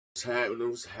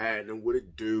What's happening, what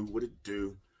it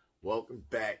do? Welcome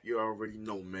back. You already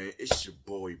know, man. It's your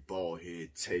boy,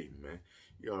 Baldhead Tay, man.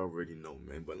 You already know,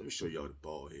 man. But let me show y'all the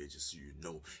bald head just so you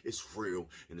know. It's real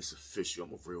and it's official.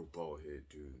 I'm a real bald head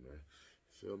dude, man.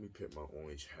 Feel me? Put my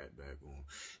orange hat back on.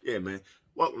 Yeah, man.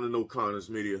 Welcome to No Condoms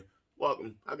Media.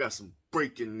 Welcome. I got some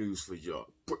breaking news for y'all.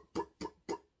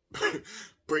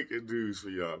 Breaking news for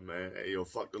y'all, man. Hey, yo,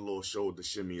 fuck the little shoulder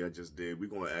shimmy I just did. We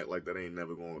gonna act like that ain't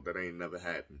never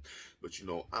happened. But you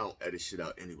know, I don't edit shit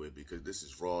out anyway because this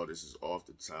is raw, this is off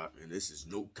the top, and this is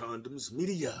No Condoms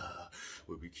Media,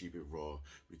 where we keep it raw,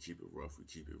 we keep it rough, we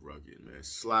keep it rugged, man.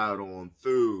 Slide on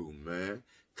through, man.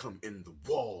 Come in the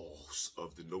walls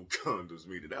of the No Condoms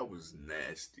Media. That was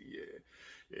nasty, yeah.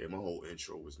 Yeah, my whole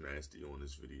intro was nasty on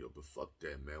this video, but fuck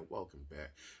that, man. Welcome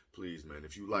back. Please, man,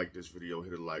 if you like this video,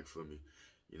 hit a like for me.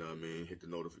 You know what I mean? Hit the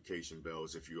notification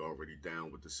bells if you're already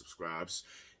down with the subscribes.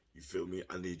 You feel me?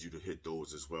 I need you to hit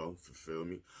those as well. You feel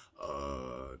me?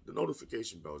 The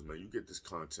notification bells, man. You get this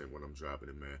content when I'm dropping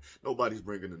it, man. Nobody's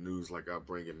bringing the news like I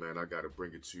bring it, man. I got to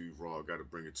bring it to you raw. I got to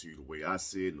bring it to you the way I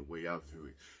see it and the way I view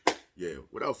it. Yeah,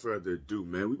 without further ado,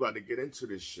 man, we about to get into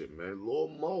this shit, man. Lil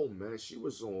Mo, man, she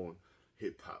was on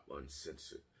Hip Hop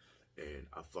Uncensored, and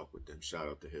I fuck with them. Shout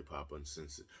out to Hip Hop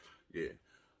Uncensored. Yeah.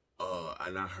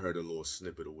 And I heard a little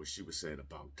snippet of what she was saying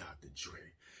about Dr. Dre.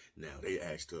 Now, they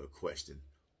asked her a question.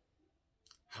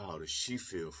 How does she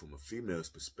feel from a female's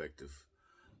perspective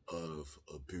of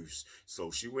abuse?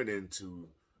 So she went into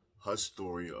her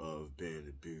story of being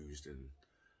abused and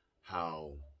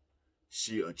how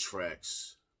she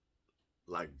attracts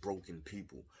like broken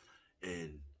people.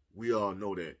 And we all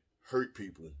know that hurt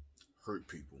people hurt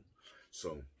people.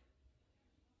 So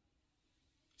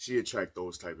she attract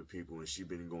those type of people, and she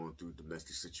been going through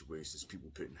domestic situations, people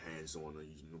putting hands on her,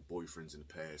 you know, boyfriends in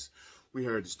the past. We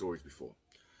heard the stories before.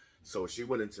 So she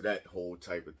went into that whole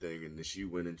type of thing, and then she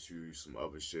went into some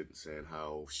other shit and saying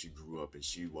how she grew up and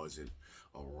she wasn't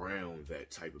around that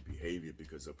type of behavior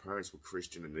because her parents were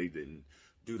Christian and they didn't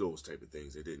do those type of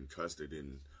things. They didn't cuss, they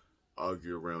didn't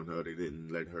argue around her, they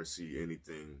didn't let her see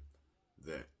anything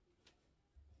that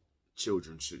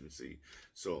children shouldn't see.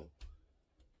 So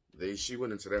she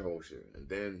went into that whole shit, and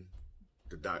then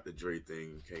the Dr. Dre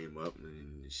thing came up,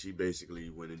 and she basically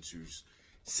went into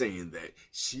saying that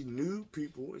she knew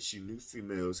people and she knew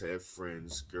females had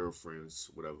friends,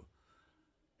 girlfriends, whatever,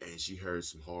 and she heard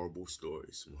some horrible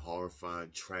stories, some horrifying,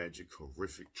 tragic,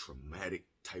 horrific, traumatic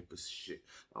type of shit.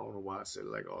 I don't know why I said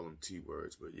like all them T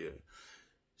words, but yeah.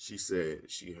 She said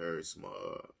she heard some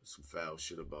foul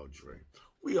shit about Dre.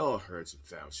 We all heard some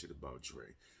foul shit about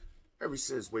Dre. Ever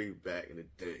since way back in the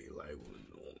day, like when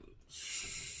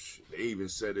they even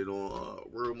said it on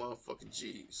Real Motherfucking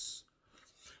G's.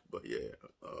 But yeah,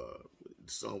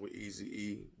 the song with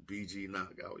Eazy-E, BG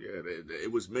Knockout, yeah,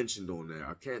 it was mentioned on there.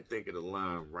 I can't think of the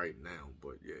line right now,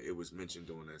 but yeah, it was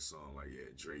mentioned on that song. Like, yeah,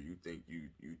 Dre, you think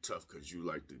you tough because you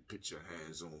like to put your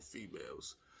hands on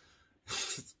females.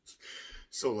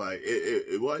 So like,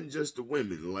 it wasn't just the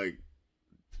women. Like,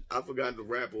 I forgot the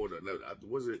rap order.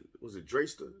 Was it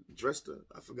Dresta?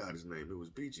 I forgot his name. It was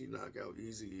BG Knockout,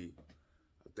 Eazy-E.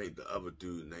 I think the other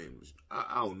dude's name was,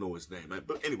 I don't know his name, man.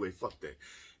 But anyway, fuck that.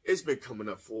 It's been coming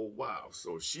up for a while.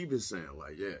 So she been saying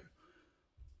like, yeah,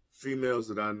 females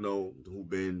that I know who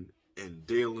been in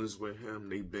dealings with him,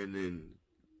 they been in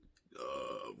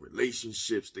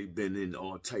relationships, they been in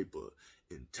all type of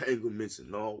entanglements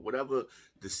and all, whatever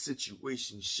the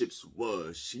situationships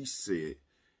was, she said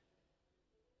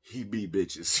he be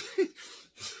bitches.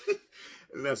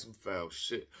 And that's some foul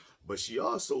shit. But she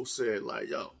also said like,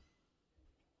 yo,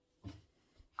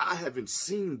 I haven't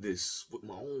seen this with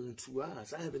my own two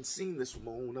eyes. I haven't seen this with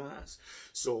my own eyes.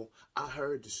 So I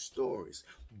heard the stories.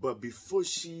 But before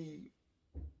she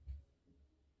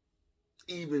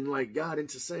even like got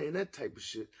into saying that type of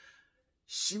shit,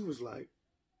 she was like,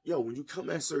 yo, when you come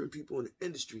at certain people in the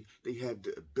industry, they have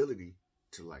the ability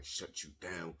to like shut you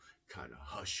down, kind of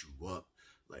hush you up.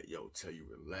 Like, yo, tell you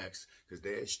relax, because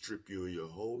they'll strip you of your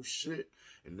whole shit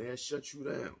and they'll shut you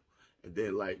down. And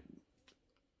then like,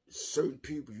 certain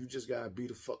people you just gotta be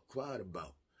the fuck quiet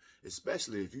about.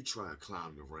 Especially if you try and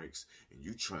climb the ranks and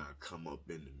you try and come up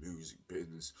in the music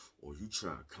business or you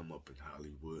try and come up in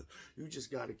Hollywood. You just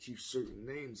gotta keep certain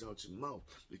names out your mouth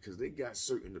because they got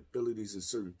certain abilities and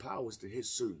certain powers to hit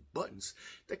certain buttons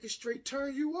that can straight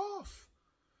turn you off.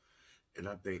 And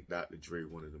I think Dr. Dre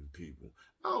one of them people.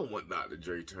 I don't want Dr.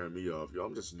 Dre to turn me off, yo.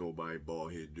 I'm just a nobody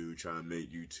bald head dude trying to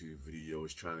make YouTube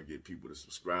videos, trying to get people to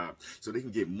subscribe so they can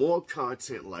get more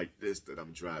content like this that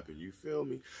I'm dropping. You feel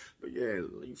me? But yeah,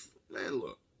 man,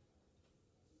 look.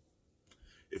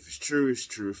 If it's true, it's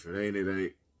true. If it ain't, it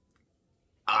ain't.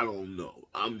 I don't know.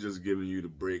 I'm just giving you the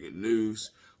breaking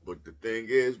news. But the thing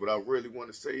is, what I really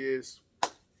want to say is,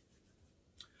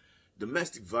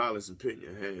 domestic violence and putting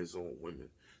your hands on women,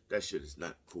 that shit is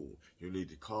not cool. You need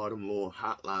to call them little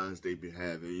hotlines they be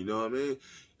having, you know what I mean?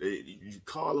 You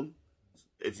call them.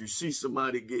 If you see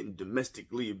somebody getting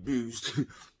domestically abused,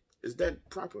 is that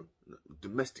proper?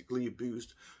 Domestically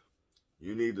abused?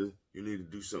 You need to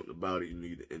do something about it. You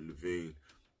need to intervene.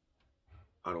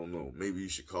 I don't know. Maybe you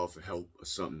should call for help or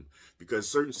something. Because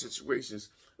certain situations,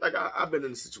 like I've been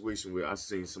in a situation where I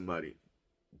seen somebody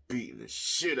beating the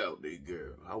shit out their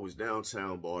girl. I was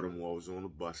downtown Baltimore. I was on a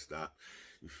bus stop.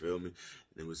 You feel me?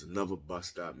 There was another bus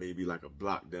stop, maybe like a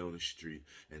block down the street,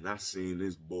 and I seen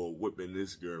this boy whipping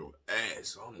this girl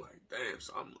ass. So I'm like, damn.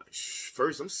 So I'm like,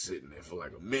 first I'm sitting there for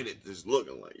like a minute just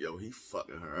looking like, yo, he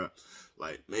fucking her up.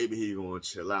 Like, maybe he gonna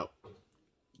chill out.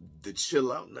 The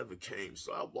chill out never came,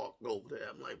 so I walked over there.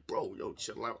 I'm like, bro, yo,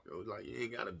 chill out. Yo, like, you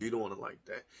ain't gotta beat on her like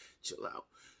that. Chill out.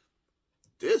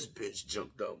 This bitch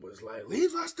jumped up, was like,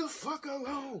 leave us the fuck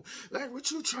alone. Like,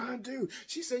 what you trying to do?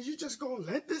 She said, you just gonna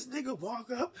let this nigga walk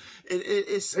up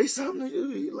and say something to you?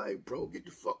 He like, bro, get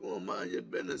the fuck on, mind your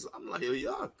business. I'm like, yo,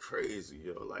 y'all crazy,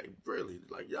 yo. Like, really,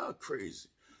 like, y'all crazy.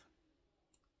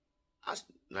 I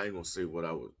ain't gonna say what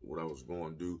I was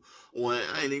gonna do. Or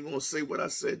I ain't even gonna say what I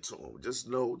said to him. Just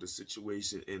know the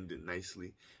situation ended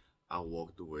nicely. I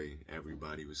walked away.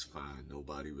 Everybody was fine.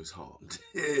 Nobody was harmed.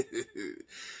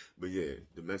 But yeah,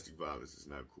 domestic violence is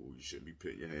not cool. You shouldn't be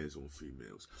putting your hands on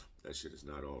females. That shit is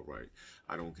not all right.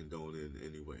 I don't condone it in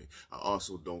any way. I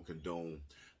also don't condone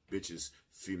bitches,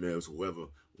 females, whoever,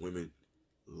 women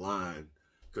lying.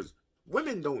 Because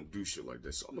women don't do shit like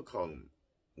that. So I'm going to call them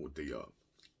what they are.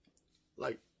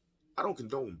 Like, I don't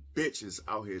condone bitches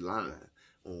out here lying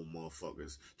on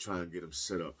motherfuckers, trying to get them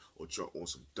set up or on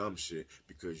some dumb shit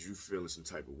because you feeling some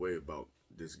type of way about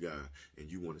this guy and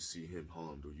you want to see him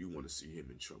harmed or you want to see him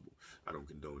in trouble. I don't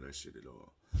condone that shit at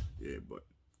all. Yeah, but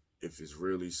if it's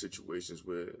really situations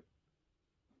where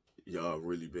y'all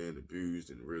really being abused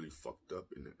and really fucked up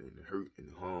and hurt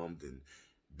and harmed and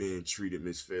being treated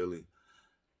misfairly,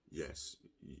 yes,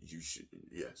 you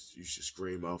should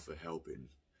scream out for help. And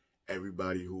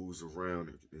everybody who's around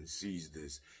and sees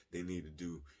this, they need to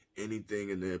do anything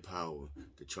in their power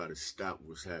to try to stop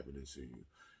what's happening to you.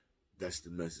 That's the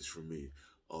message from me.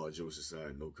 All jokes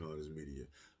aside, no Condoms Media.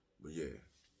 But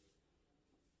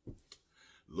yeah.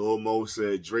 Lil Mo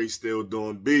said Dre still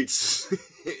doing beats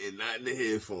and not in the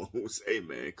headphones. Hey,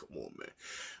 man, come on, man.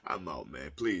 I'm out,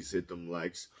 man. Please hit them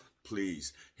likes.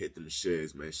 Please hit them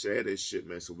shares, man. Share this shit,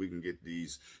 man, so we can get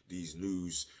these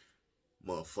news,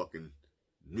 motherfucking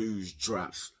news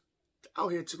drops out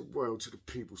here to the world, to the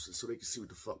people, so they can see what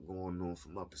the fuck going on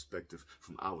from my perspective,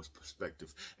 from our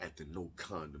perspective at the No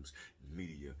Condoms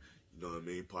Media. You know what I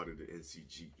mean? Part of the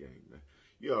NCG gang, man.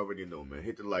 You already know, man.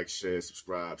 Hit the like, share,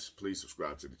 subscribe. Please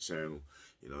subscribe to the channel.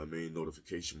 You know what I mean?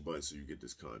 Notification button so you get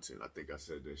this content. I think I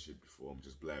said that shit before. I'm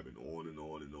just blabbing on and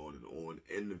on and on and on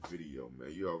in the video,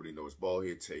 man. You already know it's Bald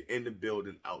Head Tay in the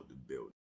building, out the building.